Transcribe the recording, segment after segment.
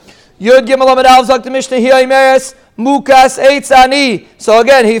Yud Gimel Amud Aleph Zok the Mishnah Hiya Imeres Mukas Eitz Ani. So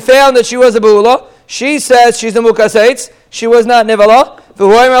again, he found that she was a Beula. She says she's a Mukas Eitz. She was not Nivala.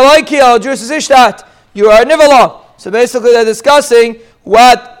 V'hoimer Loiki Al Drus Ishtat. You are Nivala. So basically, they're discussing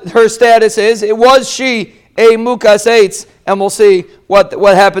what her status is. It was she a Mukas Eitz, and we'll see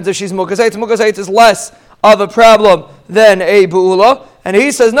what happens if she's Mukas Eitz. Mukas Eitz is less of a problem than a Beula. And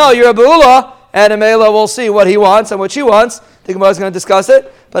he says, no, you're a Beula, and Amela will see what he wants and what she wants. The Gemara is going to discuss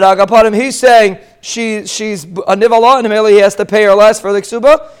it. But Agapanim, he's saying she's a Nivala, and Amela he has to pay her less for the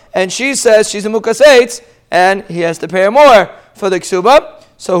Ksuba. And she says she's a Mukas Eitz, and he has to pay her more for the Ksuba.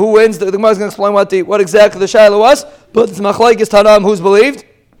 So who wins? The Gemara is going to explain what exactly the Shaila was. But it's Machlaikis Tanam, who's believed.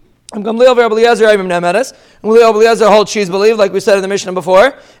 Gamliel holds she's believed, like we said in the Mishnah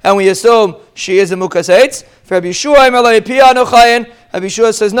before, and we assume she is a Mukas Eitz. For Rabbi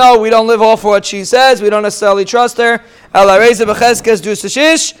Yeshua says, no, we don't live all for what she says, we don't necessarily trust her. We assume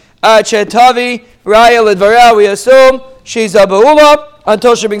she's a Beula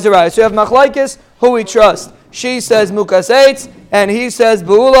until she brings a raya. So you have Machlaikis, who we trust. She says Mukas Eitz, and he says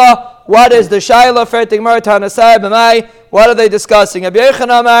Beula. What is the Shaila? What are they discussing? Rabbi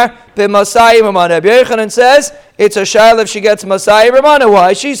Yochanan says it's a Shaila if she gets Masayim Ramana.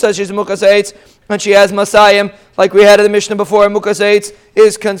 Why? She says she's a Mukas Eitz and she has Masayim, like we had in the Mishnah before. Mukas Eitz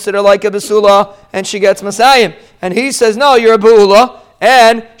is considered like a Besula and she gets Masayim. And he says, no, you're a Beula,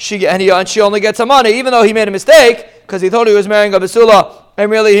 and she only gets a money, even though he made a mistake because he thought he was marrying a Besula and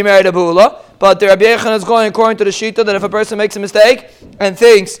really he married a Beula. But the Rabbi Yochanan is going according to the Shita that if a person makes a mistake and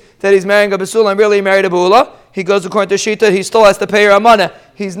thinks that he's marrying a Besula and really he married a Beula, he goes according to Shita, he still has to pay her Amana.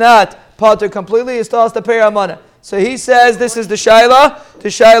 He's not pater completely, he still has to pay her Amana. So he says this is the Shaila. The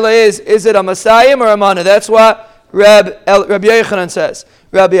Shaila is it a Masayim or Amana? That's what Rabbi Yochanan says.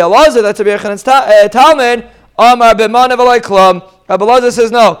 Rabbi Elazar, that's Rabbi Yochanan's Talmud, Amar b'mana v'lai klam. Rabbi Elazar says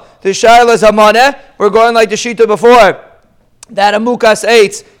no, the Shaila is Amana. We're going like the Shita before, that a Mukas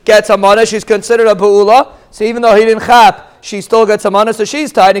Eitz gets a mana, she's considered a Beula. So even though he didn't chap, she still gets a mana, so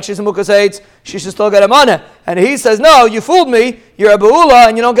she's tied, she's a Mukas Eitz, she should still get a mana. And he says, no, you fooled me, you're a Beula,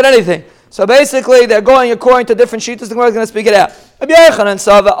 and you don't get anything. So basically, they're going according to different sheets. The Gemara is going to speak it out. Rabbi Yochanan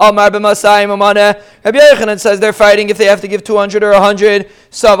says they're fighting if they have to give 200 or 100.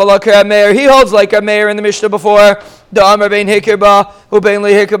 He holds like a mayor in the Mishnah before.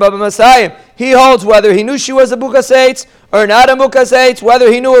 He holds whether he knew she was a Mukas Eitz or not a Mukas Eitz, whether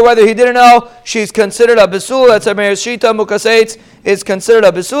he knew or whether he didn't know, she's considered a Besula. That's a mayor's Shita. Mukas Eitz is considered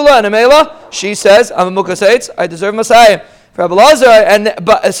a Besula. And Amela, she says, I'm a Mukas Eitz, I deserve Masayim. For Rabbi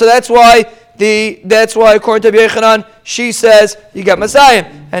Elazar, so that's why according to Rabbi Yochanan, she says you get Masayim,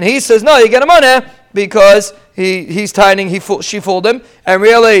 and he says no, you get a money because he's tiding. She fooled him, and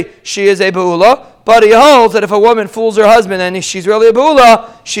really she is a Beula. But he holds that if a woman fools her husband and she's really a Beula,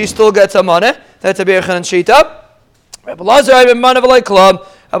 she still gets a money. That's Rabbi Yochanan Shita. Rabbi Elazar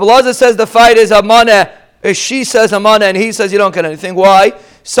says the fight is a money. If she says a mana and he says you don't get anything, why?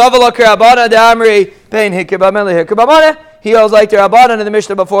 He holds like the Rabbanan in the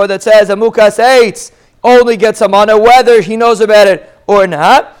Mishnah before that says a Mukas Eitz only gets a mana whether he knows about it or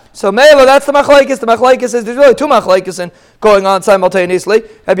not. So Mela, that's the Machlaikis. The Machlaikis is there's really two Machlaikis going on simultaneously.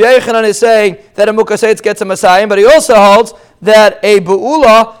 Rabbi Yochanan is saying that a Mukas Eitz gets a Masayim, but he also holds that a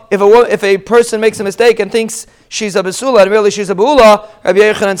Beula, if a person makes a mistake and thinks she's a Besula and really she's a Beula, Rabbi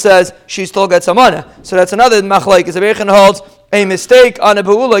Yochanan says she still gets a mana. So that's another Machlaikis. Rabbi Yochanan holds a mistake on a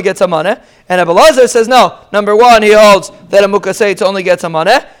Beula gets a mana, and Rabbi Elazar says no. Number one, he holds that a Mukas Eitz only gets a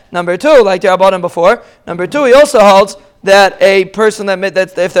mana. Number two, like the Rabbanan before. Number two, he also holds that a person that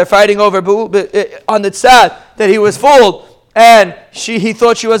if they're fighting over on the tzad that he was fooled and he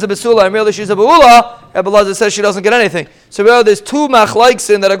thought she was a Besula and really she's a Beula, Rabbi Elazar says she doesn't get anything. So really there's two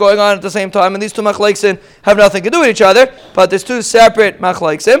machlaiksin that are going on at the same time, and these two machlaiksin have nothing to do with each other, but there's two separate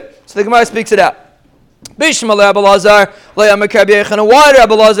machlaiksin. So the Gemara speaks it out. Why did Rabbi Elazar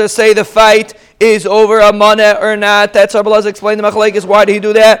say the fight is over a mana or not? That's Rabbi Elazar explained the machlaikis. Why did he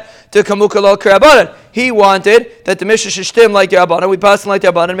do that? To kamukal al karabanan. He wanted that the Mishnah should shtim like the Rabbanan. We pass like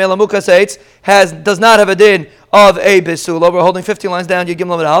the Rabbanan. Mela Mukas Eitz does not have a din of a Besula. We're holding 15 lines down. You give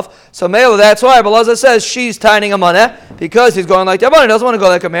him a half. So Mela, that's why Rabbi Elazar says she's tying a mana because he's going like the Rabbanan. He doesn't want to go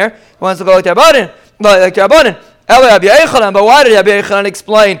like a mayor. He wants to go like the Rabbanan. Like the Rabbanan. But why did Rabbi Yochanan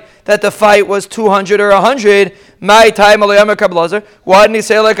explain that the fight was 200 or 100? My time, why didn't he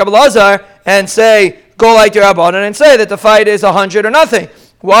say like Rabbi Elazar and say go like the Rabbanan and say that the fight is 100 or nothing?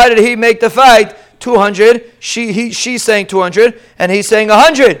 Why did he make the fight 200? She's saying 200 and he's saying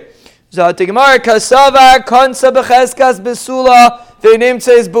 100.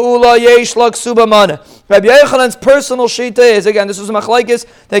 v'nimtzes beula yesh la ksuba mana. Rabbi Yochanan's personal shita is, again, this is a machlokes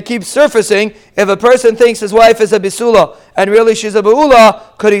that keeps surfacing. If a person thinks his wife is a bisula and really she's a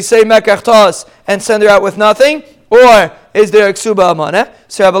beula, could he say mekach tas and send her out with nothing? Or is there a ksuba amana?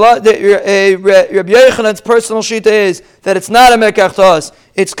 So Rabbi Yochanan's personal shita is that it's not a mekach tas.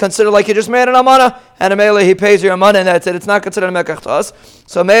 It's considered like he just made an amana, and a mela he pays your amana, and that's it. It's not considered a mekach tas.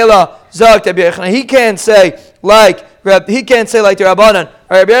 So mela zakt Rabbi Yochanan. He can't say like the Rabbanan.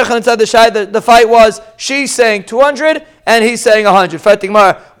 Rabbi Yochanan said the fight was she's saying 200 and he's saying 100.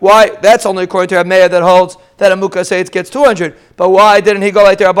 Why? That's only according to Rabbi Meir that holds that a mukaseitz gets 200. But why didn't he go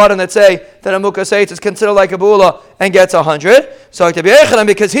like the Rabbanan that say that a mukaseitz is considered like a bula and gets 100? So Rabbi Yochanan,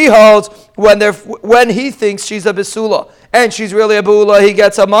 because he holds when he thinks she's a besula and she's really a bula, he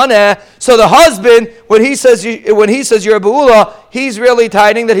gets a maneh. So the husband, when he says you're a bula, he's really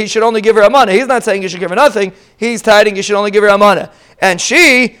tiding that he should only give her a maneh. He's not saying you should give her nothing. He's tiding you should only give her a maneh. And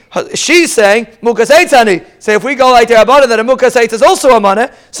she's saying mukaseitz ani. So if we go like the Rabbanan that a mukaseitz is also a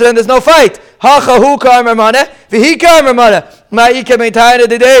maneh, so then there's no fight. Hachahu karmer maneh, v'hi karmer maneh. Ma'ika meitayna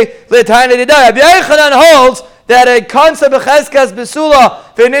didei l'tayna didei. Rabbi Yochanan holds that a concept of cheskas besula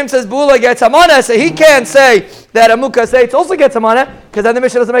v'nimtzes bula gets a maneh, so he can't say that a mukaseitz also gets a maneh, because then the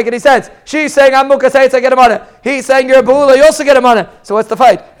Mishnah doesn't make any sense. She's saying I'm mukaseitz, I get a maneh. He's saying you're a bula, you also get a maneh. So what's the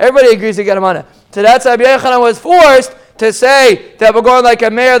fight? Everybody agrees you get a maneh. So that's why Rabbi Yochanan was forced to say that we're going like a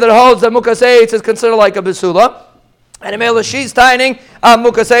mayor that holds that mukaseitz is considered like a besula. And a male, she's tining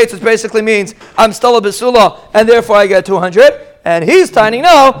mukaseitz, which basically means I'm still a besula, and therefore I get 200. And he's tining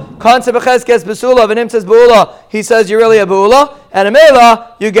no. Concept of cheskes besula, v'nim says beula. He says you're really a beula, and a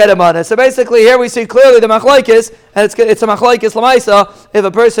mela you get a maneh. So basically, here we see clearly the machlokes, and it's a machlokes lamaisa. If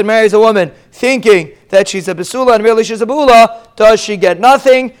a person marries a woman thinking that she's a besula and really she's a beula, does she get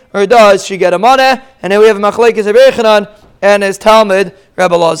nothing or does she get a maneh? And then we have a machlokes Rabbi Yochanan and his Talmud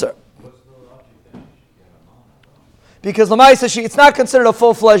Rebbe Lazar. Because lamaisa, it's not considered a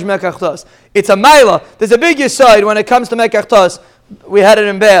full-fledged mekach tas. It's a maila. There's a big yesod when it comes to mekach tas. We had it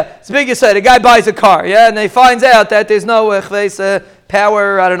in Be'er. It's a big yesod. A guy buys a car, and he finds out that there's no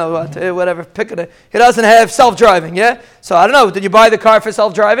power, I don't know what, whatever, pick it. He doesn't have self-driving, So I don't know, did you buy the car for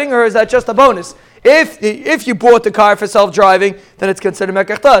self-driving, or is that just a bonus? If you bought the car for self-driving, then it's considered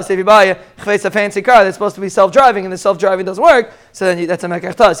mekach tas. If you buy a fancy car that's supposed to be self-driving and the self-driving doesn't work, so then that's a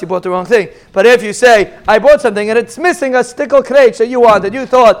mekach tas. You bought the wrong thing. But if you say, I bought something and it's missing a stickle krech that you wanted, you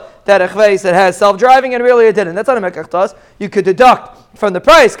thought that a chveis that has self-driving and really it didn't. That's not a mekach tas. You could deduct from the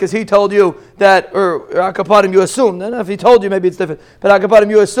price because he told you that, or akapadim you assume. Then if he told you, maybe it's different. But akapadim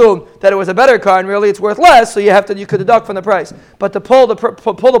you assume that it was a better car and really it's worth less, so you could deduct from the price. But to pull the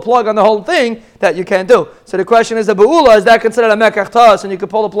plug on the whole thing, that you can't do. So the question is, a beula, is that considered a mekach tas? And you could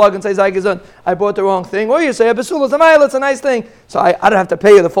pull the plug and say, Zaygazun, I bought the wrong thing. Or you say, a besula is a maila, it's a nice thing. So I don't have to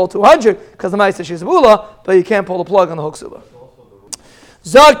pay you the full 200 because the maila says she's a beula, but you can't pull the plug on the hoksula.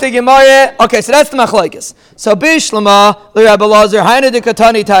 Zog te Gemara. Okay, so that's the machlokes. So bishlama l'Rabbi Lazar haina de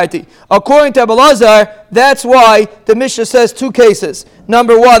katani tarti. According to Rabbi Lazar, that's why the Mishnah says two cases.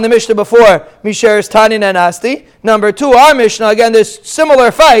 Number one, the Mishnah before Misher is tanin and asti. Number two, our Mishnah, again, there's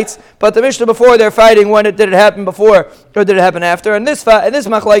similar fights, but the Mishnah before they're fighting when did it happen before or did it happen after? And this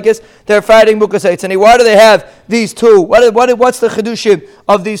machlokes, they're fighting mukaseitz. And why do they have these two? What's the chedushim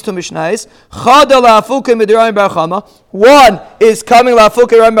of these two Mishnahs? Chada la'afukim b'dirayim barchama. One is coming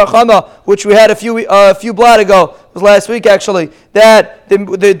la'afukim b'dirayim barchama, which we had a few blot ago. It was last week actually, that the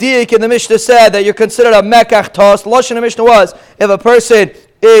diik in the Mishnah said that you're considered a mekach tas. The lashon of the Mishnah was if a person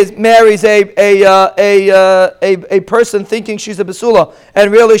marries a person thinking she's a besula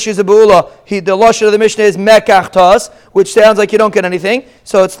and really she's a beula, the lashon of the Mishnah is mekach tas, which sounds like you don't get anything.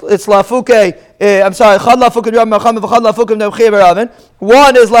 So it's lafuke. I'm sorry, chad lafuke b'yam mecham v'chad lafuke b'nechiyah b'ravin.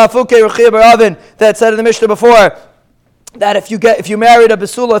 One is lafuke rechiyah b'ravin that said in the Mishnah before that if you married a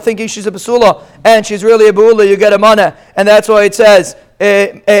besula thinking she's a besula and she's really a beula, you get a maneh, and that's why it says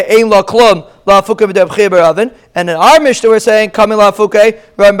ein la klum la'afuke b'debchei b'ravin. And in our Mishnah we're saying kami la'afuke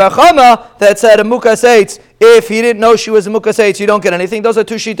ram b'chama that said a mukaseitz. If he didn't know she was a mukaseitz, you don't get anything. Those are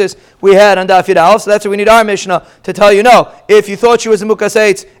two shittas we had on Daf Yud Aleph. So that's why we need our Mishnah to tell you no. If you thought she was a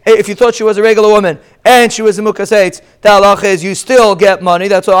mukaseitz, if you thought she was a regular woman and she was a mukaseitz, the halacha is you still get money.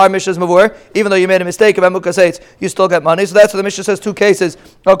 That's what our Mishnah is mavur. Even though you made a mistake about mukaseitz, you still get money. So that's what the Mishnah says. Two cases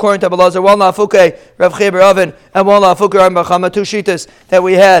according to Rabbi Lazar. One la'afuke Rav Chia b'Ravin and one la'afuke Ram b'Chama. Two shittas that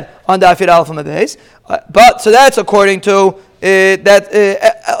we had on Daf Yud Aleph on the base. But so that's according to that's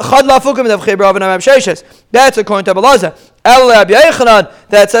according to Rabbi Lazar. Rabbi Yochanan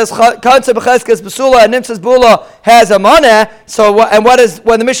that says Kansa b'cheskes b'sula and Nimtzas bula has a maneh. So what is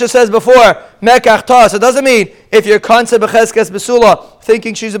when the Mishnah says before mekach tas? It doesn't mean if you're Kansa b'cheskes b'sula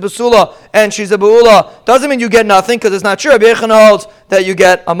thinking she's a basula and she's a buula, doesn't mean you get nothing because it's not true. Rabbi Yochanan holds that you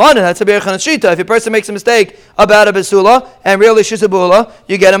get a maneh. That's Rabbi Yochanan's shita. If a person makes a mistake about a basula and really she's a buula,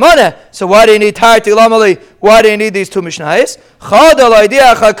 you get a maneh. So why do you need tarti lamali? Why do you need these two mishnayos?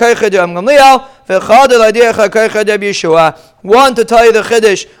 One to tell you the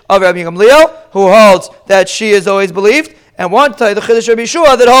chiddush of Rabbi Gamliel, who holds that she is always believed, and one to tell you the chiddush of Rabbi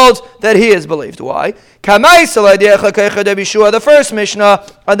Yeshua that holds that he is believed. Why? The first mishnah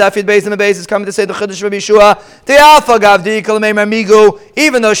on Dafid Beis and Beis is coming to say the chiddush of Rabbi Yeshua.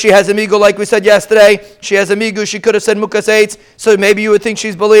 Even though she has a migu, like we said yesterday, she has a migu. She could have said mukas eitz, so maybe you would think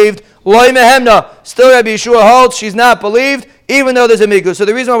she's believed. Loi mehemna. Still, Rabbi Yeshua holds she's not believed, even though there's a migu. So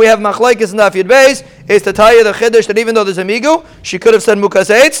the reason why we have machlekes in Dafid Beis is to tell you the chiddush that even though there's a migu, she could have said mukas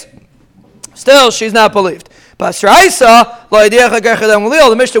eitz. Still, she's not believed. The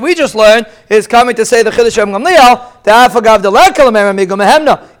Mishnah we just learned is coming to say the chiddush of Gamliel,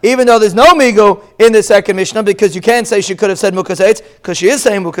 even though there's no migu in the second Mishnah, because you can't say she could have said mukas eitz, because she is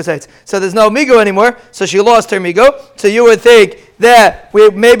saying mukas eitz. So there's no migu anymore, so she lost her migu. So you would think that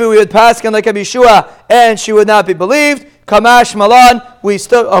maybe we would pass like Rabbi Yeshua, and she would not be believed. Kamash Malan, we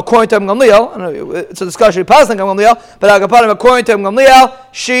still, according to Gamliel, it's a discussion we passed on Gamliel, but according to Gamliel,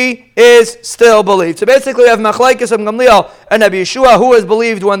 she is still believed. So basically we have machlekes of Gamliel and Rabbi Yeshua, who is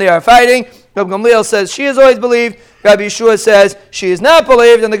believed when they are fighting. Rabbi Gamliel says she is always believed. Rabbi Yeshua says she is not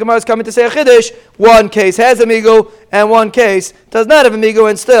believed, and the Gemara is coming to say a chiddush. One case has a migu, and one case does not have a migu,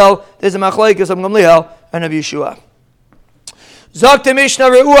 and still there's a machlekes of Gamliel and Rabbi Yeshua. They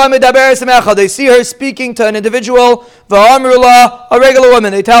see her speaking to an individual, a regular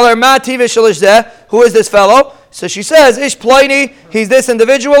woman. They tell her, who is this fellow? So she says, Ish Pliny, he's this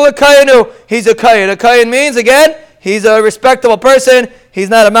individual, a kayanu. He's a kayan. A kayan means, again, he's a respectable person. He's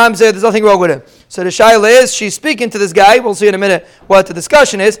not a mamzer. There's nothing wrong with him. So the shaila is, she's speaking to this guy. We'll see in a minute what the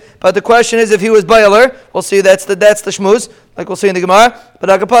discussion is. But the question is, if he was bailer, we'll see that's the shmuz, like we'll see in the Gemara. But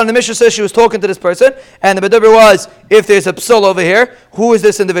Agapan, the Mishnah says she was talking to this person, and the bedubber was, if there's a psul over here, who is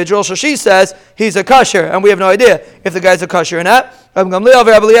this individual? So she says he's a kasher, and we have no idea if the guy's a kasher or not. Gamliel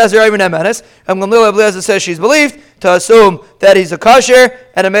says she's believed to assume that he's a kasher,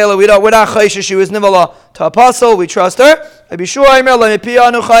 and a mela we're not chayshish. She was nivala to apostle. We trust her. We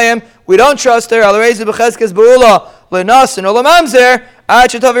don't trust her. We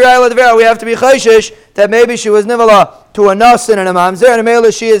have to be chayshish that maybe she was nivala to a nasin and a mamzer, and a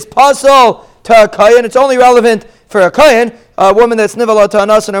mela she is pasal to a kayan. It's only relevant for a kayan. A woman that's nivala to a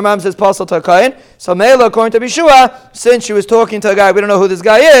nasin or mamzer is pasal to a kayan. So mela, according to Bishua, since she was talking to a guy, we don't know who this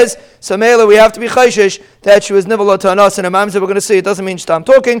guy is. So mela, we have to be chayshish that she was nivala to a nasin or mamzer. We're going to see. It doesn't mean I'm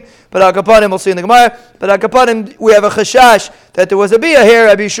talking, but akapanim we'll see in the Gemara. But akapanim we have a chashash that there was a bia here.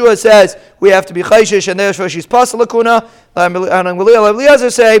 Rabbi Yeshua says we have to be chayshish, and therefore she's pasal lakuna. And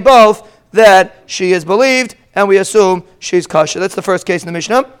Eliezer say both that she is believed, and we assume she's kasher. That's the first case in the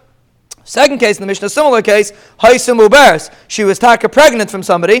Mishnah. Second case in the Mishnah, similar case, Haisum Uberes. She was taka pregnant from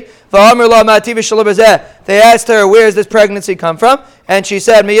somebody. They asked her, where does this pregnancy come from? And she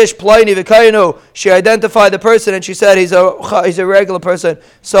said, Miyish Plaini Vikayinu. She identified the person, and she said he's a regular person,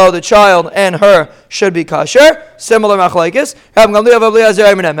 so the child and her should be kasher. Similar machlekes.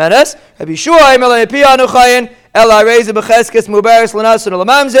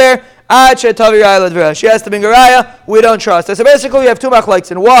 She has to bring a raya. We don't trust her. So basically we have two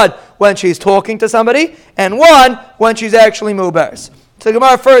machlekes. One, when she's talking to somebody, and one, when she's actually mubaris. So the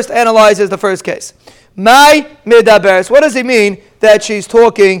Gemara first analyzes the first case. My midaberes. What does it mean that she's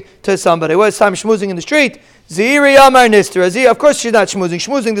talking to somebody? Well, it's time shmuzing in the street. Ziri Amar Nistera. Of course she's not shmuzing.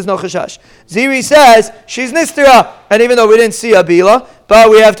 Shmuzing, there's no chashash. Ziri says she's Nistera. And even though we didn't see a bila, but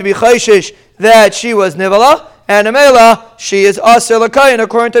we have to be chayshish that she was nivala. And Amela, she is Aser Lakayan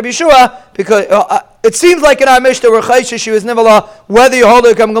according to Bishua, because it seems like in our Mishnah we're chayshish she was nivala, whether you hold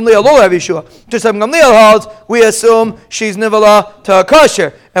her Kam Gamliel or Bishua. Just as Gamliel holds, we assume she's nivala to a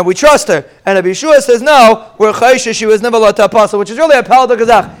kasher, and we trust her. And Bishua says no, we're chayshish she was nivala to apostle, which is really a pel de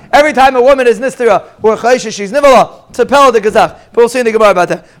gazach. Every time a woman is nistera, we're chayshish she's nivala. It's a pel de gazach. But we'll see in the Gemara about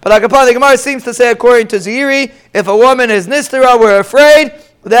that. But the Gemara seems to say according to Ziri, if a woman is nistera, we're afraid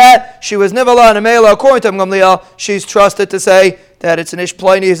that she was nivala and a mela. According to Gamliel, she's trusted to say that it's an ish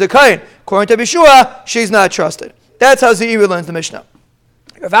pliny is a kain. According to Bishua, she's not trusted. That's how Ziri learns the Mishnah.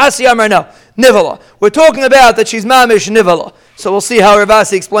 Ravasi Amar no, Nivala. We're talking about that she's mamish Nivala. So we'll see how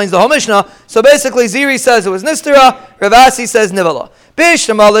Ravasi explains the whole Mishnah. So basically, Ziri says it was Nistera, Ravasi says Nivala. According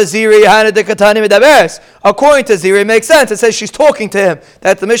to Ziri, it makes sense. It says she's talking to him.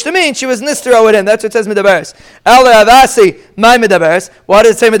 That's the Mishnah means. She was Nistera with him. That's what it says Midaberes. Ravasi, my Midaberes. Why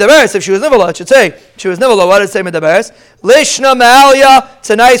does it say Midaberes? If she was Nivala, it should say she was Nivala. Why does it say Midaberes? Lishna Ma'alya. It's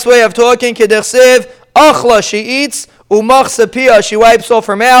a nice way of talking. Kedechsiv. Achla, she eats. Umach she wipes off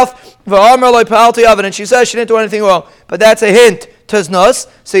her mouth. And she says she didn't do anything wrong. But that's a hint to znus.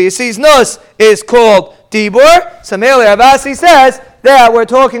 So you see, znus is called dibur. So Mele Ravasi says that we're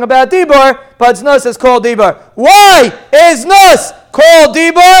talking about dibur, but znus is called dibur. Why is znus called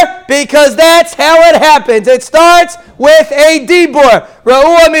dibur? Because that's how it happens. It starts with a dibur.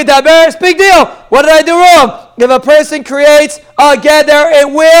 Ra'ua midaberes, big deal. What did I do wrong? If a person creates a gather, it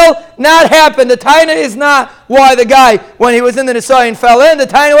will not happen. The taina is not why the guy, when he was in the Nisayin, fell in. The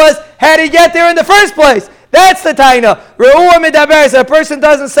taina was, how did he get there in the first place? That's the taina. Ra'ua midaberes, a person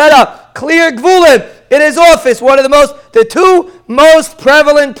doesn't set up clear gvulim in his office. One of the two most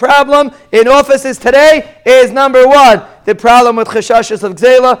prevalent problem in offices today is number one, the problem with cheshashas of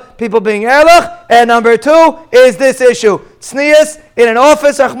gzela, people being erlach, and number two is this issue. Tznius, in an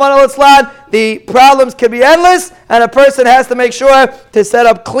office, Rahman al-Islan, the problems can be endless, and a person has to make sure to set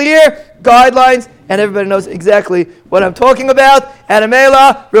up clear guidelines, and everybody knows exactly what I'm talking about. And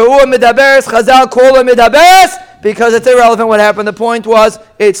Amela, Re'uah midaberes, Chazal kola midaberes, because it's irrelevant what happened. The point was,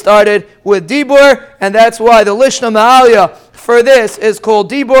 it started with Dibur, and that's why the Lishna Ma'alya for this is called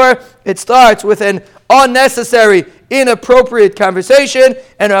Dibur. It starts with an unnecessary, inappropriate conversation,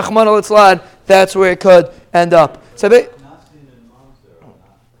 and Rahman al-Islan, that's where it could end up. So,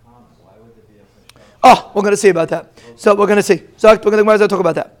 we're going to see about that. So we're going to see. So we're going to talk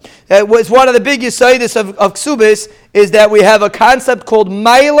about that. It's one of the big yisaidis of Kesubos is that we have a concept called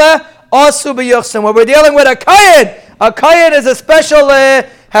Maila Asu b'Yochsim, where we're dealing with a kayin. A kayin is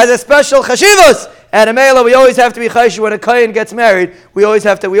has a special chashivos. And a Maila, we always have to be chayish when a kayin gets married. We always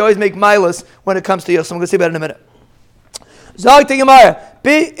make Mailas when it comes to Yochsim. We're going to see about it in a minute. Zog to Gemara.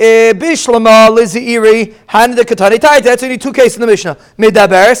 Bishlama liziiri hanida katani tait. That's only two cases in the Mishnah.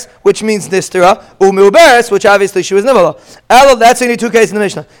 Midaberes, which means nistera, umiuberes, which obviously she was nivala. Elo, that's only two cases in the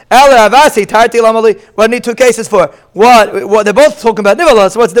Mishnah. Elo avasi tarti lamali. What need two cases for? What? They're both talking about nivala.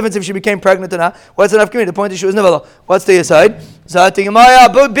 So what's the difference if she became pregnant or not? What's enough community? The point is she was nivala. What's the aside? Zog to Gemara.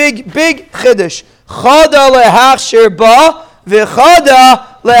 Big chiddush. Chada lehachshir ba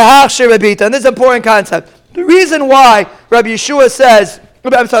v'chada lehachshir bebita. And this is an important concept. The reason why the reason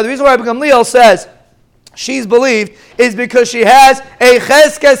why Rabbi Gamliel says she's believed is because she has a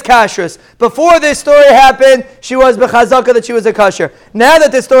cheskes kashrus. Before this story happened, she was b'chazaka that she was a kasher. Now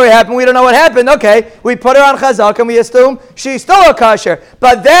that this story happened, we don't know what happened. Okay, we put her on chazaka and we assume she's still a kasher.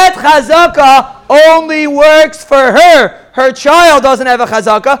 But that chazaka only works for her. Her child doesn't have a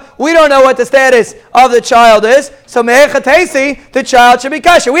chazaka. We don't know what the status of the child is. So me'echatesi, the child should be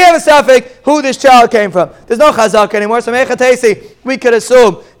kasher. We have a suffix who this child came from. There's no chazaka anymore. So me'echatesi, we could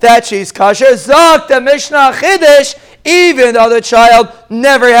assume that she's kasher. Zok the Mishnah Chiddush, even though the child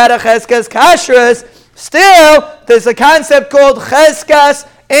never had a cheskes kashrus, still there's a concept called cheskes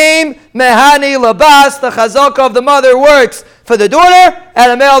aim mehani labas. The chazaka of the mother works for the daughter,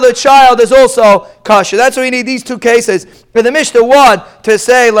 and a male, the child is also kasher. That's why we need these two cases. In the Mishnah, one to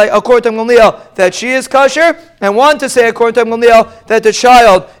say, like according to Gamliel, that she is kasher, and one to say, according to Gamliel, that the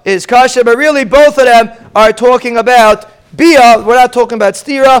child is kasher. But really, both of them are talking about bia. We're not talking about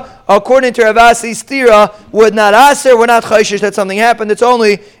stira. According to Ravasi, stira would not aser. We're not chayshish that something happened. It's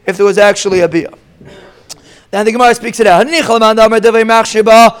only if there was actually a bia. Then the Gemara speaks it out.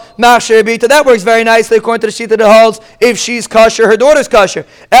 That works very nicely according to the sheet that it holds. If she's kasher, her daughter's kasher.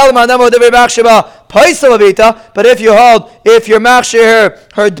 But if you hold, if your machshir,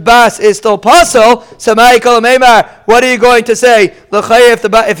 her bas is still pasel, what are you going to say?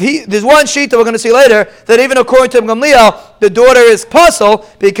 There's one sheet that we're going to see later that even according to Gamliel, the daughter is pasel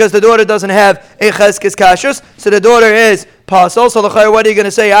because the daughter doesn't have a cheskes kashrus, so the daughter is pasel. So what are you going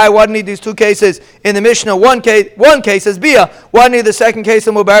to say? I wouldn't need these two cases in the Mishnah. One case is bia. One need the second case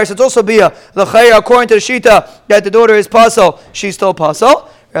in Mubarak. It's also bia. According to the shita that the daughter is pasel, she's still pasel.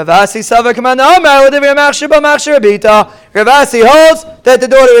 Ravasi holds that the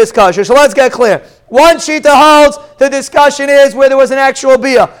daughter is kasher. So let's get clear. One shita holds the discussion is where there was an actual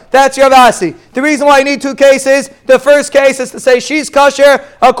bia. That's Ravasi. The reason why you need two cases, the first case is to say she's kasher,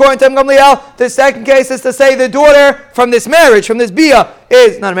 according to Gamliel. The second case is to say the daughter from this marriage, from this bia,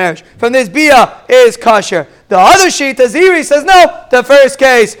 is not a marriage, from this bia is kasher. The other shita, Ziri, says no, the first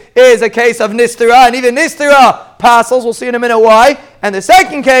case is a case of nistera, and even nistera apostles. We'll see in a minute why. And the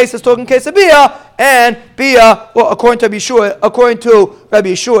second case is talking case of Bia, and Bia, well, according to Rabbi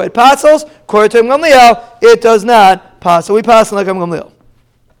Yeshua, it apostles. According to Gamliel, it does not pass. So we pass like Gamliel.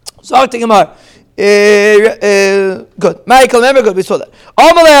 So Gemara. Good. Michael, remember, good, we saw that.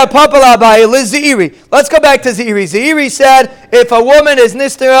 Let's go back to Ziri. Ziri said, if a woman is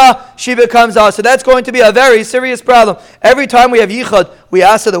nistera, she becomes us. So that's going to be a very serious problem. Every time we have yichud, we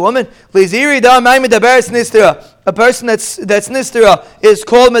ask the woman, a person that's nistera is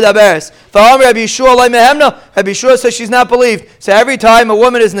called medaberes. Rabbi Yeshua says she's not believed. So every time a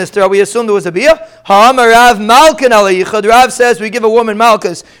woman is nistera, we assume there was a bia. Rav says we give a woman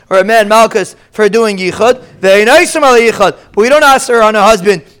malchus or a man malchus for doing yichud. But we don't ask her on her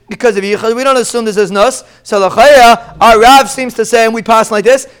husband because of yichud. We don't assume this is nus. So our Rav seems to say, and we pass like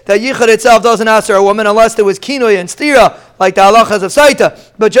this, that yichud itself doesn't answer a woman unless there was kinoi and stira, like the halachas of saita.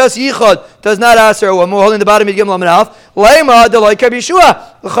 But just yichud does not answer a woman. We're holding the bottom of Yigim Lamed Alf. Lema de like Rabbi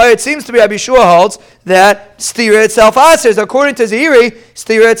Yeshua. It seems to be Rabbi Yeshua holds that stira itself answers. According to Ziri,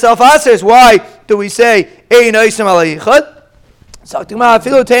 stira itself answers. Why do we say ein oisem ala yichud? So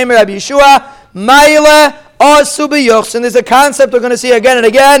Filu Tamer Rabbi Yeshua Maila. And there's a concept we're going to see again and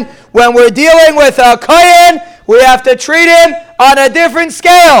again. When we're dealing with a kohen, we have to treat him on a different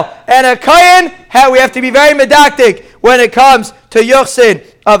scale. And a kohen, we have to be very medactic when it comes to yochsin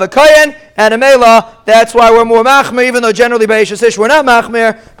of a kohen and a mela. That's why we're more machmir, even though generally by Yeshua we're not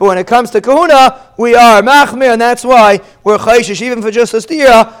machmir. But when it comes to kahuna, we are machmir, and that's why we're chayshish. Even for just a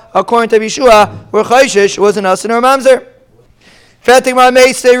stira, according to Yeshua, we're chayshish, wasn't us in our mamzer. I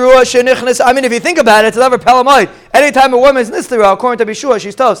mean, if you think about it, it's never pelamite. Anytime a woman is nistera, according to Bishua,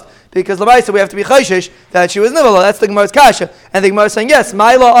 she's toast. Because Lamaisa, we have to be chayshish that she was nivala. That's the Gemara's kasha. And the Gemara is saying, yes,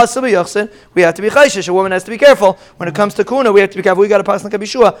 Maila Asabu Yochsin, we have to be chayshish. A woman has to be careful. When it comes to kuna, we have to be careful. We got to pass like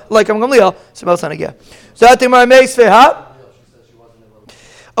Bishua, like Gamliel. So that the Gemara meisvei ha.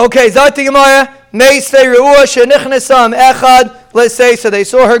 Okay, Zat the Gemara meisvei re'ua shenichnesam echad. Let's say, so they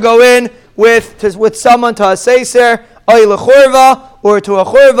saw her go in with someone to a seiser. Or to a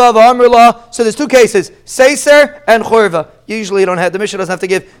chorva v'amrula. So there's two cases, seiser and chorva. Usually the Mishnah doesn't have to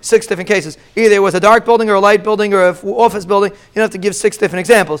give 6 different cases. Either it was a dark building or a light building or an office building. You don't have to give 6 different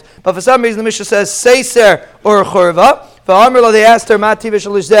examples. But for some reason the Mishnah says seiser or chorva. V'amrula, they asked her,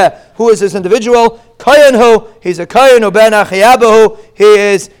 who is this individual? Kayan hu, he's a kayan hu ben achayabahu, he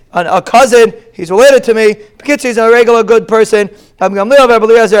is a cousin, he's related to me. He's a regular good person. Gamliel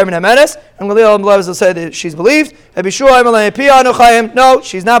will say that she's believed. No,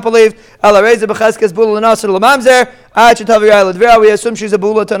 she's not believed. We assume she's a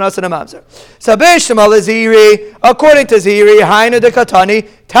bula to nas and a mamzer. According to Ziri, Haina de Katani,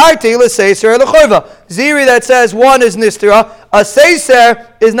 Tarti l'seiser l'chorva. Ziri that says one is nistera, a seiser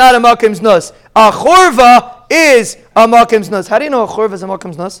is not a makim's nus. A chorva is a makim's nus. How do you know a chorva is a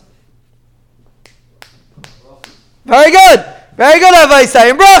makim's nus? Very good. Very good,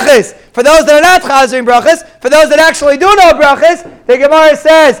 Avaisai. In brachas, for those that are not chazer in brachas, for those that actually do know brachas, the Gemara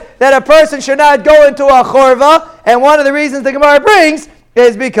says that a person should not go into a chorva, and one of the reasons the Gemara brings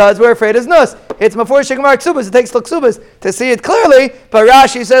is because we're afraid of nus. It's Mefurish Gemara Kesubos. It takes Kesubos to see it clearly, but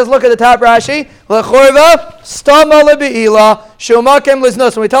Rashi says, look at the top Rashi, L'chorva, stama lebe'ila, shumakim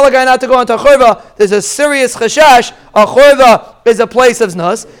liznus. When we tell a guy not to go into a chorva, there's a serious chashash. A chorva is a place of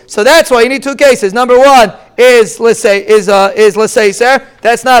znus. So that's why you need 2 cases. Number 1 is l'seiser.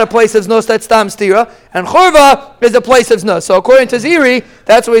 That's not a place of znus, that's tam stira. And chorva is a place of znus. So according to Ziri,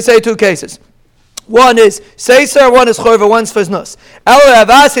 that's what we say 2 cases. One is seiser, one is chorva, one's for znus.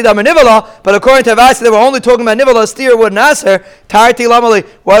 But according to Avasi, they were only talking about nivala. Steer wouldn't aser. Tarti lamali.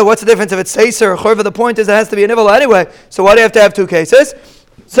 What's the difference if it's seiser or chorva? The point is it has to be a nivala anyway. So why do you have to have 2 cases?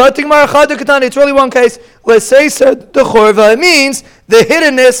 So it's really 1 case. Let's say the chorva. It means the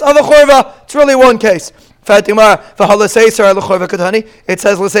hiddenness of a chorva. It's really 1 case. It says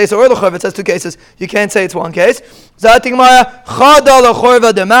l'seiser or l'chorva. It says 2 cases. You can't say it's 1 case. Chada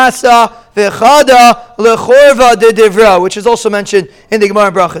l'chorva de masa v'chada l'chorva de divra, which is also mentioned in the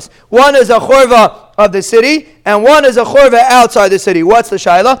Gemara Brachas. One is a chorva of the city, and one is a chorva outside the city. What's the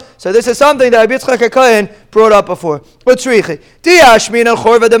shaila? So this is something that Rabbi Yitzchak HaKohen brought up before. If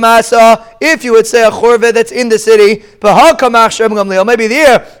you would say a chorva that's in the city, maybe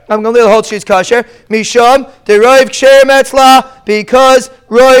there, Gamliel holds she's kasher, misham the roiv ksherim etzla, because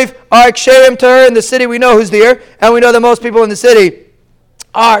roiv are ksherim to her in the city. We know who's there, and we know that most people in the city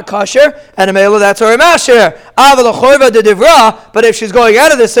are kosher, and a mela, that's our masher. But if she's going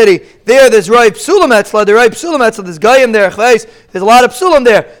out of the city, there's ripe psulam etzla, the ripe psulam etzla, there's gayim there, there's a lot of psulam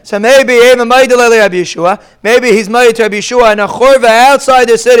there. So maybe he's made to Rabbi Yeshua, and a chorva outside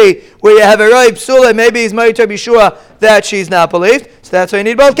the city where you have a ripe psulam, maybe he's made to Rabbi Yeshua that she's not believed. So that's why you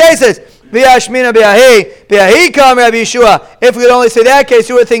need both cases. If we could only say that case,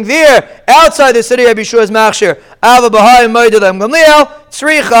 you would think there, outside the city, Rabbi Yeshua is machshir.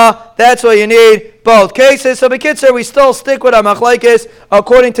 That's why you need both cases. So b'kitzur, we still stick with our machlekes.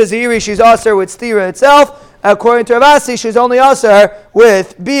 According to Ziri, she's aser with stira itself. According to Ravasi, she's only aser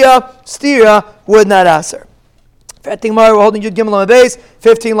with bia. Stira would not aser. Fatimar, we're holding Yud Gimel on the base,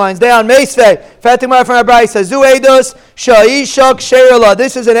 15 lines down. Meisvei, Fatimar from our brayso, Zu Eidos, Sha'ishak Sheirala.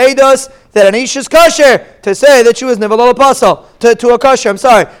 This is an Eidos that an Ish is kosher to say that she was Nivalol Apostle, to a kosher, I'm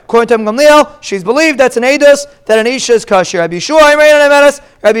sorry. According to Gamliel, she's believed that's an Eidos that an Ish is kosher. Rabbi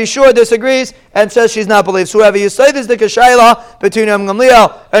Yeshua disagrees and says she's not believed. So whoever you say this is the Kashayla between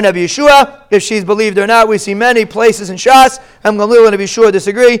Gamliel and Rabbi Yeshua, if she's believed or not, we see many places in Shas. Gamliel and Rabbi Yeshua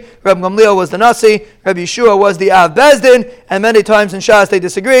disagree. Rabbi Gamliel was the Nasi, Rabbi Yeshua was the Av Bezdin, and many times in Shas they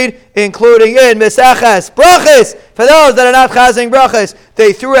disagreed, including in Mesaches, Brachis. For those that are not chazing brachas,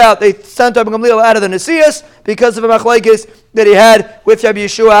 they sent Rabbi Gamliel out of the Nesias because of a machlekes that he had with Rabbi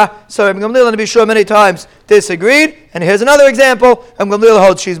Yeshua. So Rabbi Gamliel and Rabbi Yeshua many times disagreed. And here's another example. Rabbi Gamliel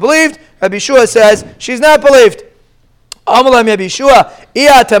holds she's believed. Rabbi Yeshua says she's not believed. Amalam Rabbi Yeshua,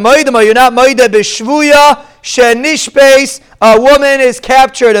 you're not moida b'shvuya shenishbeis. A woman is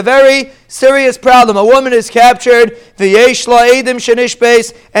captured. A very serious problem. A woman is captured. V'yesh la edim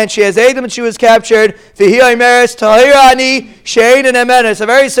shenishbeis, and she has edim and she was captured. V'hi omeres tahirani she'ein emenes. A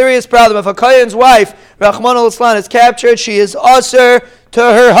very serious problem. If a kohen's wife, Rachmana litzlan, is captured, she is aser to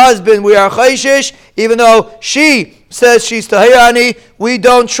her husband. We are chayshish, even though she says she's tahirani, we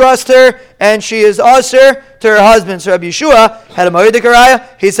don't trust her, and she is aser to her husband. So Rabbi Yeshua had a Maridik Araya.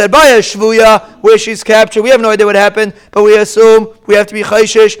 He said, Baya Shvuya, where she's captured. We have no idea what happened, but we assume we have to be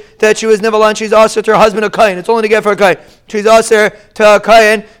chayshish that she was nivalan. She's aser to her husband, a kain. It's only to get for a kain. She's aser to a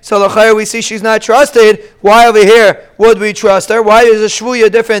kain. So l'chayr we see she's not trusted. Why over here would we trust her? Why is a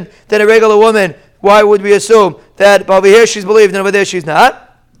Shvuya different than a regular woman? Why would we assume that over here she's believed and over there she's not?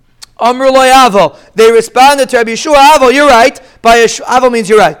 Amrulay Aval. They responded to Rabbi Yeshua, Aval, you're right. Aval means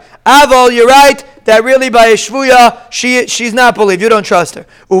you're right. Aval, you're right. That really by a shvuya, she's not believed. You don't trust her.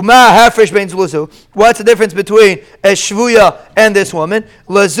 Uma hafresh bein lazu. What's the difference between a shvuya and this woman?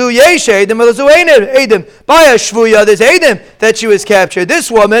 Lazu yesh edim, lazu ain't edim. By a shvuya, there's edim that she was captured. This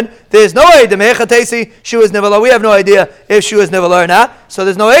woman, there's no edim. Echatesi, she was nivala. We have no idea if she was nivala or not. So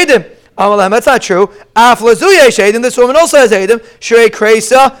there's no edim. That's not true. This woman also has Edim. Shrei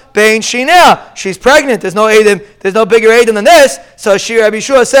Kresa Bein Shina. She's pregnant. There's no Edim. There's no bigger Edim than this. So Rabbi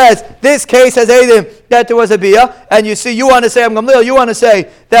Yeshua says this case has Edim that there was a Bia. And you see, you want to say I'm Gamliel. You want to say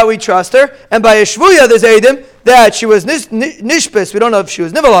that we trust her. And by a Shvuya, there's Edim that she was Nishbis. We don't know if she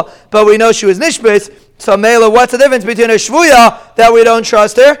was Nivala, but we know she was Nishbis. So Mela, what's the difference between a Shvuya that we don't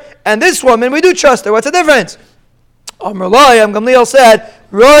trust her and this woman we do trust her? What's the difference? Gamliel said,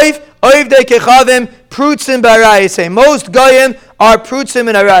 Roiv Oivde Kechavim Prutzim Barayis. Most Goyim are Prutzim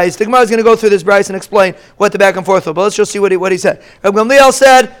and Arayis. The Gemara is going to go through this Bryce and explain what the back and forth was, but let's just see what he said. Rabbi Gamliel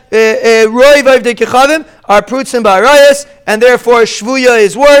said, Roiv Oivde Kechavim are Prutzim Barayis, and therefore Shvuya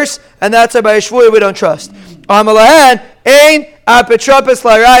is worse, and that's why by Shvuya we don't trust. Amalahan, Ein Apetropis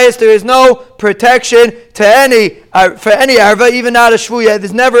Larayis, there is no protection to for any arva, even not a shvuya.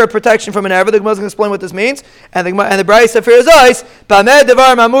 There's never a protection from an arva. The Gemara is going to explain what this means. And the Brayso for his eyes, Bamed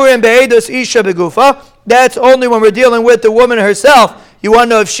Devar Mamurim Be'edus Isha Begufa. That's only when we're dealing with the woman herself. You want to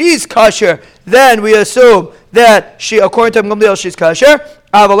know if she's kosher, then we assume that she, according to Gamliel, she's kosher.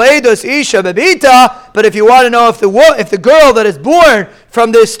 Avaledus Isha Bebita. But if you want to know if the girl that is born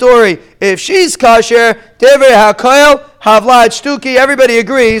from this story, if she's kosher, Devrei HaKoil Havlad Shtuki. Everybody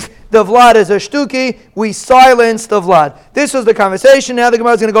agrees the Vlad is a Shtuki. We silence the Vlad. This was the conversation. Now the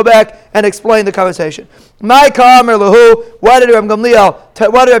Gemara is going to go back and explain the conversation. My Kamer Lahu. What did Rabbi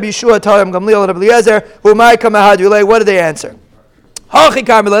Yeshua tell Rabbi Gamliel and Rabbi Eliezer? Who my Kamahadulei? What did they answer?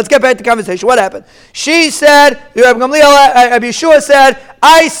 Let's get back to the conversation. What happened? She said, Rabbi Yeshua said,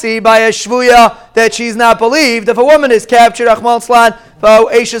 I see by a shvuya that she's not believed. If a woman is captured, Achmal Slan,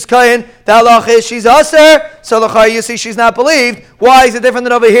 Eishes Kayin, the halach is she's aser. So you see she's not believed. Why is it different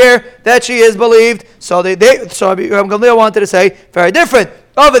than over here that she is believed? So Rabbi Gamliel wanted to say, very different.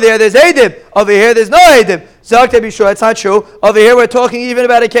 Over there, there's Edim. Over here, there's no Edim. Zak be sure it's not true. Over here, we're talking even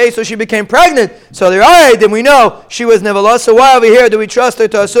about a case where she became pregnant. So there are Edim. We know she was Nivalah. So why over here do we trust her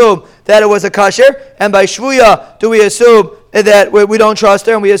to assume that it was a kasher? And by Shvuya, do we assume that we don't trust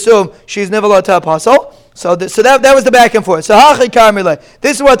her and we assume she's nivala to apostle. So that was the back and forth. So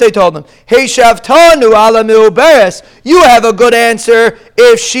this is what they told him. Hey Shavtanu ala mu'beres. You have a good answer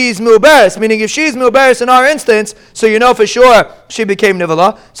if she's mu'beres. Meaning if she's mu'beres in our instance, so you know for sure she became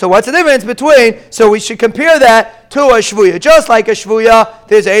nivala. So what's the difference between, so we should compare that to a shvuya. Just like a shvuya,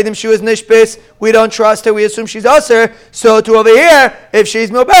 there's Adam, she was nishbis, we don't trust her, we assume she's aser. So to over here, if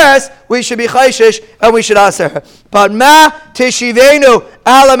she's mu'beres, we should be chayshish and we should aser her. But ma tishivenu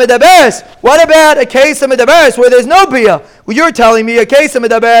ala medaberes. What about a case of medaberes where there's no bia? Well, you're telling me a case of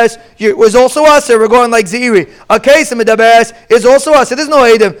medaberes was also aser. We're going like ziri. A case of medaberes is also aser. There's no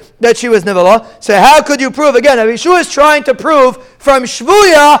Adam that she was nivala. So how could you prove again? Yeshua is trying to prove from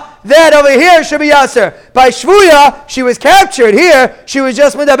shvuya that over here should be aser. By shvuya, she was captured. Here, she was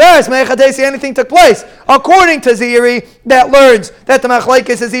just medaberes. Me'echatesi, anything took place. According to Ziri, that learns that the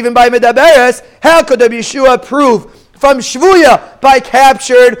machlekes is even by medaberes, how could the Yeshua prove from shvuya by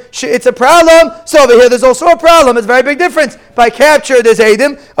captured, it's a problem. So over here there's also a problem. It's a very big difference. By captured there's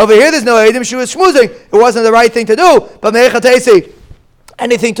Adam. Over here there's no Adam. She was shmuzing. It wasn't the right thing to do. But me'echatesi,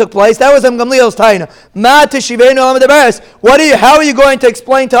 anything took place. That was Gamliel's taina. Ma tishivenu al medaberes. How are you going to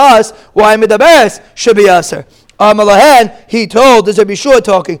explain to us why medaberes should be aser? Amalahan, he told, this is Yeshua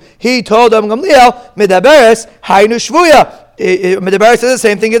talking, he told Gamliel, medaberes hainu shvuya. Medaberes is the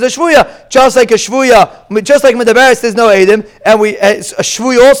same thing as a shvuya. Just like a shvuya, just like medaberes, there's no Adam, and a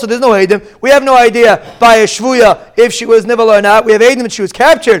shvuya also, there's no Adam. We have no idea by a shvuya if she was nivala or not. We have Adam and she was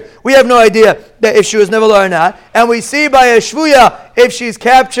captured. We have no idea that if she was nivala or not. And we see by a shvuya, if she's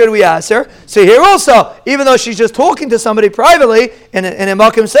captured, we ask her. So here also, even though she's just talking to somebody privately, in a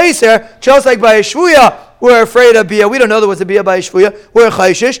makom seiser, just like by a shvuya, we're afraid of bia. We don't know there was a bia by shvuya. We're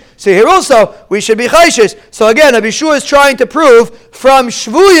chayshish. So here also, we should be chayshish. So again, Abishua is trying to prove from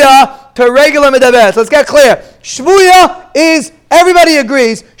shvuya to regular medaberes. Let's get clear. Shvuya is, everybody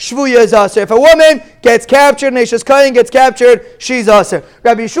agrees, shvuya is aser. If a woman gets captured, Neishas Kayin gets captured, she's aser.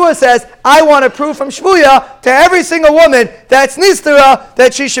 Rabbi Yeshua says, I want to prove from shvuya to every single woman that's nistera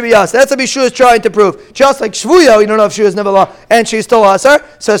that she should be aser. That's what Yeshua is trying to prove. Just like shvuya, we don't know if she was nevala and she's still aser.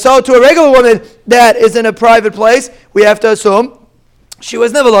 So to a regular woman that is in a private place, we have to assume she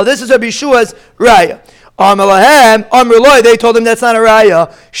was nevala. This is Rabbi Yeshua's raya. Amrullah, they told him that's not a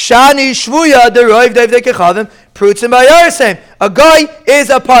raya. Shani shvuya deroiv devdekechavim prutzim bayarsem. A guy is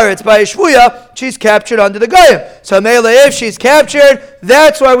a pirate. By a shvuya, she's captured under the goyim. So mele, if she's captured,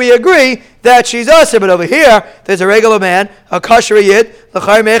 that's why we agree that she's aser. But over here, there's a regular man, a kosher yid,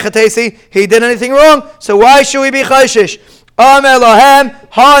 l'chayr me'echatesi, he did anything wrong. So why should we be chayshish? Amelahem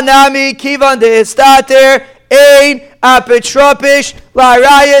hanami kivan deistater ein apetropish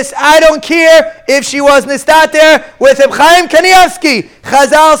larayis. I don't care if she was nistater with Chaim Kanievsky.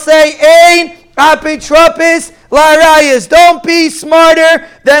 Chazal say ein apetropis larayis. Don't be smarter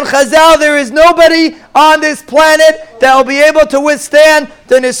than Chazal. There is nobody on this planet that will be able to withstand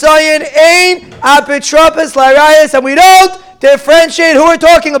the nisayin ein apetropis larayis, and we don't differentiate who we're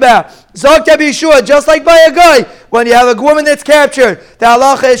talking about. Zok Yeshua, just like by a guy, when you have a woman that's captured, the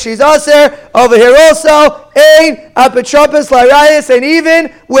halacha is she's aser. Over here also, ein apetropis larayis, and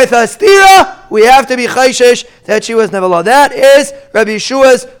even with a stira, we have to be chayshish that she was nevala. That is Rabbi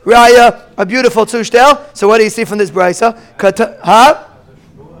Yeshua's raya, a beautiful tushtel. So what do you see from this brisa?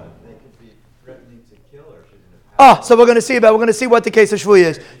 So we're going to see what the case of shvuya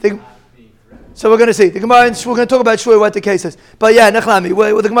is. So we're going to see. We're going to talk about shvuya, what the case is. But yeah, nechlami,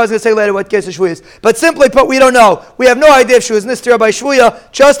 the Gemara is going to say later what the case of shvuya is. But simply put, we don't know. We have no idea if she was nistira by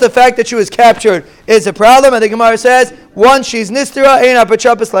shvuya. Just the fact that she was captured is a problem. And the Gemara says, once she's nistira, ein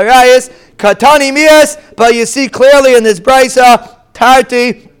apachapis larayis, katani mias. But you see clearly in this brisa,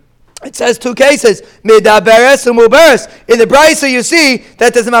 tarti, it says two cases, medaberes and muberes. In the brisa, you see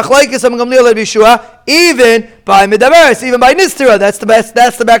that there's a machlekes of Gamliel and Yeshua, even by medaberes, even by nistira. That's the best.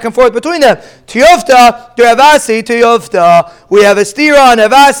 That's the back and forth between them. Tiyofta, Avasi, Tiyofta. We have a stira on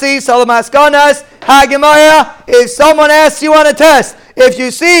Avasi, Salamaskanas, Hagemaya. If someone asks you on a test, if you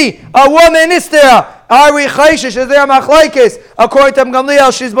see a woman nistira, are we chayshish? Is there a machlekes? According to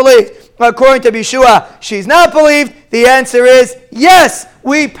Gamliel, she's believed. According to Yeshua, she's not believed. The answer is yes.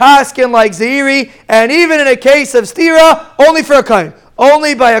 We paskin like Ziri, and even in a case of stira, only for a kain.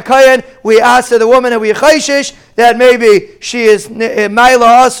 Only by a kain, we ask the woman and we chayshish that maybe she is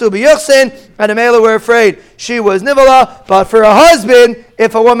maila asu b'yuchsin, and a maila we're afraid she was nivala. But for a husband,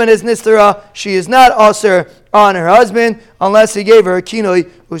 if a woman is nistira, she is not aser on her husband unless he gave her a kinoi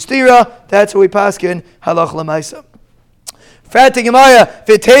ustira. That's what we paskin halach lemaisa.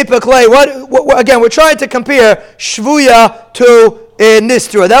 Again, we're trying to compare shvuya to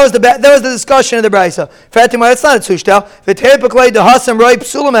nistra. That was the discussion in the brisa. Fatima, it's not a tushtel. V'tepiklei dehasam roi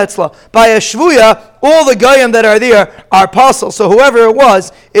psulam etzla. By a shvuya, all the goyim that are there are pasul. So whoever it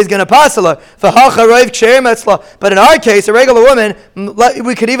was is going to pasul her. V'hacha roi ksherim etzla. But in our case, a regular woman,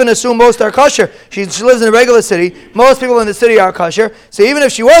 we could even assume most are kosher. She lives in a regular city. Most people in the city are kosher. So even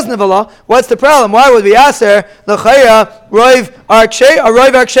if she was nevala, what's the problem? Why would we ask her? L'chaya roi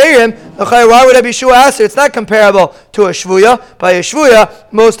aksherim. L'chaya, why would Abishua ask her? It's not comparable to a shvuya. By a shvuya,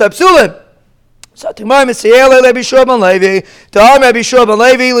 most apsulim. Satimar Messiele Lebishua ben Levi, Ta'am Abishua ben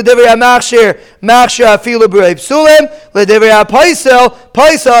Levi, Ledivri HaMachshir, Machshir Afilu B'Reiv Psulim, Ledivri HaPaisel,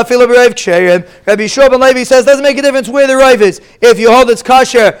 Paisel Afilu B'Reiv Ksherim. Rabbi Shua ben Levi says, doesn't make a difference where the Reiv is. If you hold it's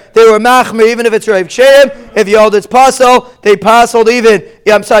kosher, they were machmir, even if it's Reiv Ksherim. If you hold it's pasel, they paseled even.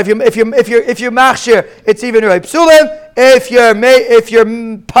 Yeah, I'm sorry. If you're machshir, it's even Reiv Psulim. If you're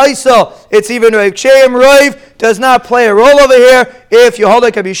paisel, it's even Reiv Ksherim. Reiv does not play a role over here. If you hold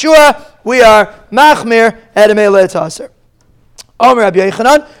like Rabbi Shua, we are machmir at a me'ele taser. Omer Rabbi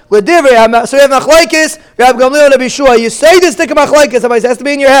Yechanan, l'divrei. So we have machlekes, Rabbi Gamliel and Rabbi Shua. You say this thing of machlekes, it has to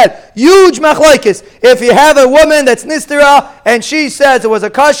be in your head. Huge machlekes. If you have a woman that's nistera and she says it was a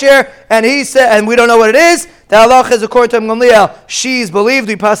kasher, and he said, and we don't know what it is, the halach is according to Rabbi Gamliel, she's believed.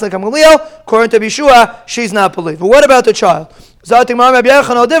 We pass like Rabbi Gamliel. According to Rabbi Shua, she's not believed. But what about the child? According to Rabbi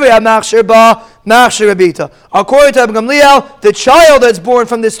Gamliel, the child that's born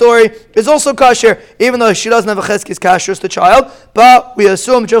from this story is also kosher, even though she doesn't have a cheskes kashrus, the child. But we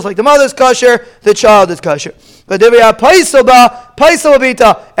assume just like the mother's kosher, the child is kosher. And according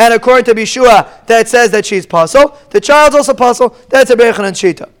to Bishua, that says that she's pasul, the child's also pasul. That's a Brechan and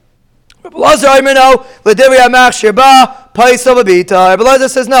Shita. Rabbi Elazar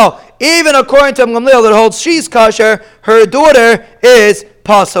says no. Even according to Gamliel that holds she's kosher, her daughter is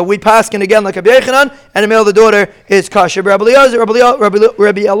pasul. We paskin again like Rabbi Yechanan, and the male the daughter is kosher. Rabbi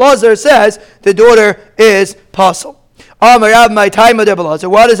Elazar says the daughter is pasul. What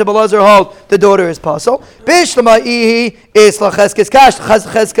does Rabbi Elazar hold? The daughter is pasul. Bishlama ihi is lacheskes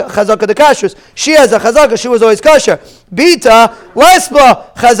chazaka de kashrus. She has a chazaka. She was always kosher. Bita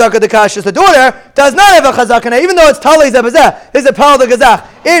lesba chazaka de kashrus. The daughter does not have a chazaka, even though it's talei zebazeh. This is a pal de gazach.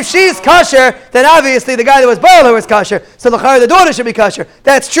 If she's kosher, then obviously the guy that was born her was kosher. So the daughter should be kosher.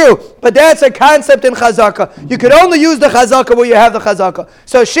 That's true, but that's a concept in chazaka. You could only use the chazaka where you have the chazaka.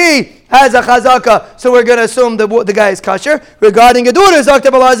 So she has a chazaka, so we're going to assume the guy is kosher. Regarding a daughter,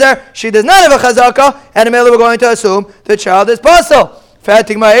 Zakta Balazar, she does not have a chazaka, and we're going to assume the child is pasul. But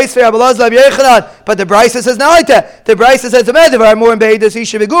the Brisa says not like that. The Brisa says the Medivar more in Beidus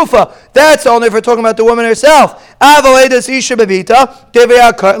Isha Begufa. That's only if we're talking about the woman herself. Avaledus Isha Bevita,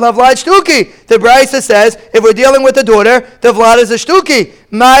 Deveya Vlad Shtuki. The Brisa says if we're dealing with the daughter, the Vlad is a Shtuki.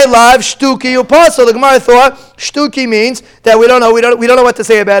 My live Shtuki Upasul. The Gemara thought Shtuki means that we don't know what to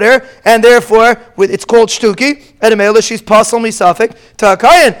say about her, and therefore it's called Shtuki. And Amela, she's Pasul Misafik to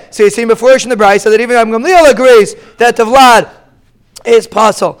Akayan. So you see before in the Brisa that even Gamliel agrees that the Vlad is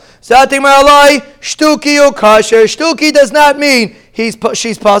pasul. Zatim Maralai, Shtuki or kosher. Shtuki does not mean she's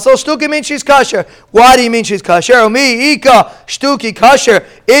pasul. Shtuki means she's kosher. Why do you mean she's kosher? Omi Ika, Shtuki kosher.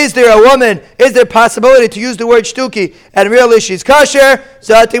 Is there a woman? Is there possibility to use the word Shtuki and really she's kosher?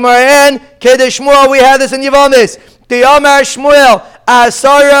 Zatim Marayan, Kedesh Shmuel, we have this in Yavamis. The Amar Shmuel,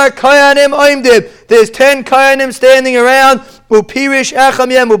 Asara Kayanim Oimdib. There's 10 Kayanim standing around. Upirish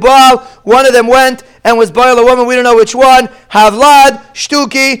Echam Yemubal. One of them went and was boiled a woman. We don't know which one. Havlad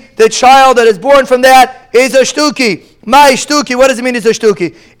Shtuki. The child that is born from that is a Shtuki. My Shtuki. What does it mean? It's a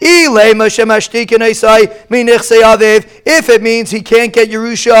Shtuki. If it means he can't get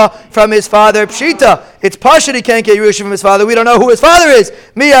Yerusha from his father, Pshita. It's Pashut he can't get Yerusha from his father. We don't know who his father is.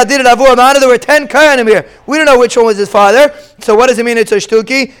 Miyah did it avur Amana. There were 10 Kayanim here. We don't know which one was his father. So what does it mean? It's a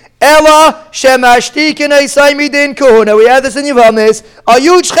Shtuki. Ella shemashtikin eisai midin kuhuna. We have this in Yavamis. A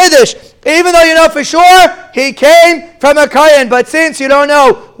huge chiddush. Even though you know for sure he came from a kayan, but since you don't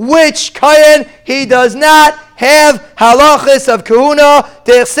know which kayan, he does not have halachis of kuhuna.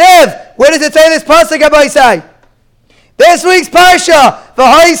 Tersev. Where does it say this pasuk Abaisai? This week's parsha.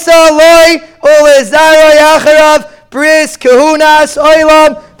 V'haisa loy ulezara yacharav bris kuhunas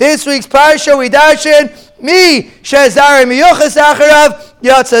oilam. This week's parsha we darshan. Mi shezar miyuchas acharav.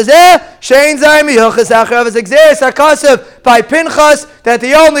 Yatzazeh, Shein Zayim Yochas Acharav is Exeris HaKasav by Pinchas that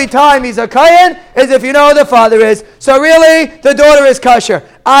the only time he's a Kayan is if you know who the father is. So really, the daughter is kosher.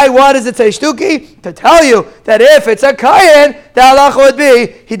 What does it say, Shtuki? To tell you that if it's a Kayan, the halacha would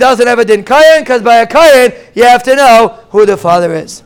be he doesn't have a din Kayan because by a Kayan you have to know who the father is.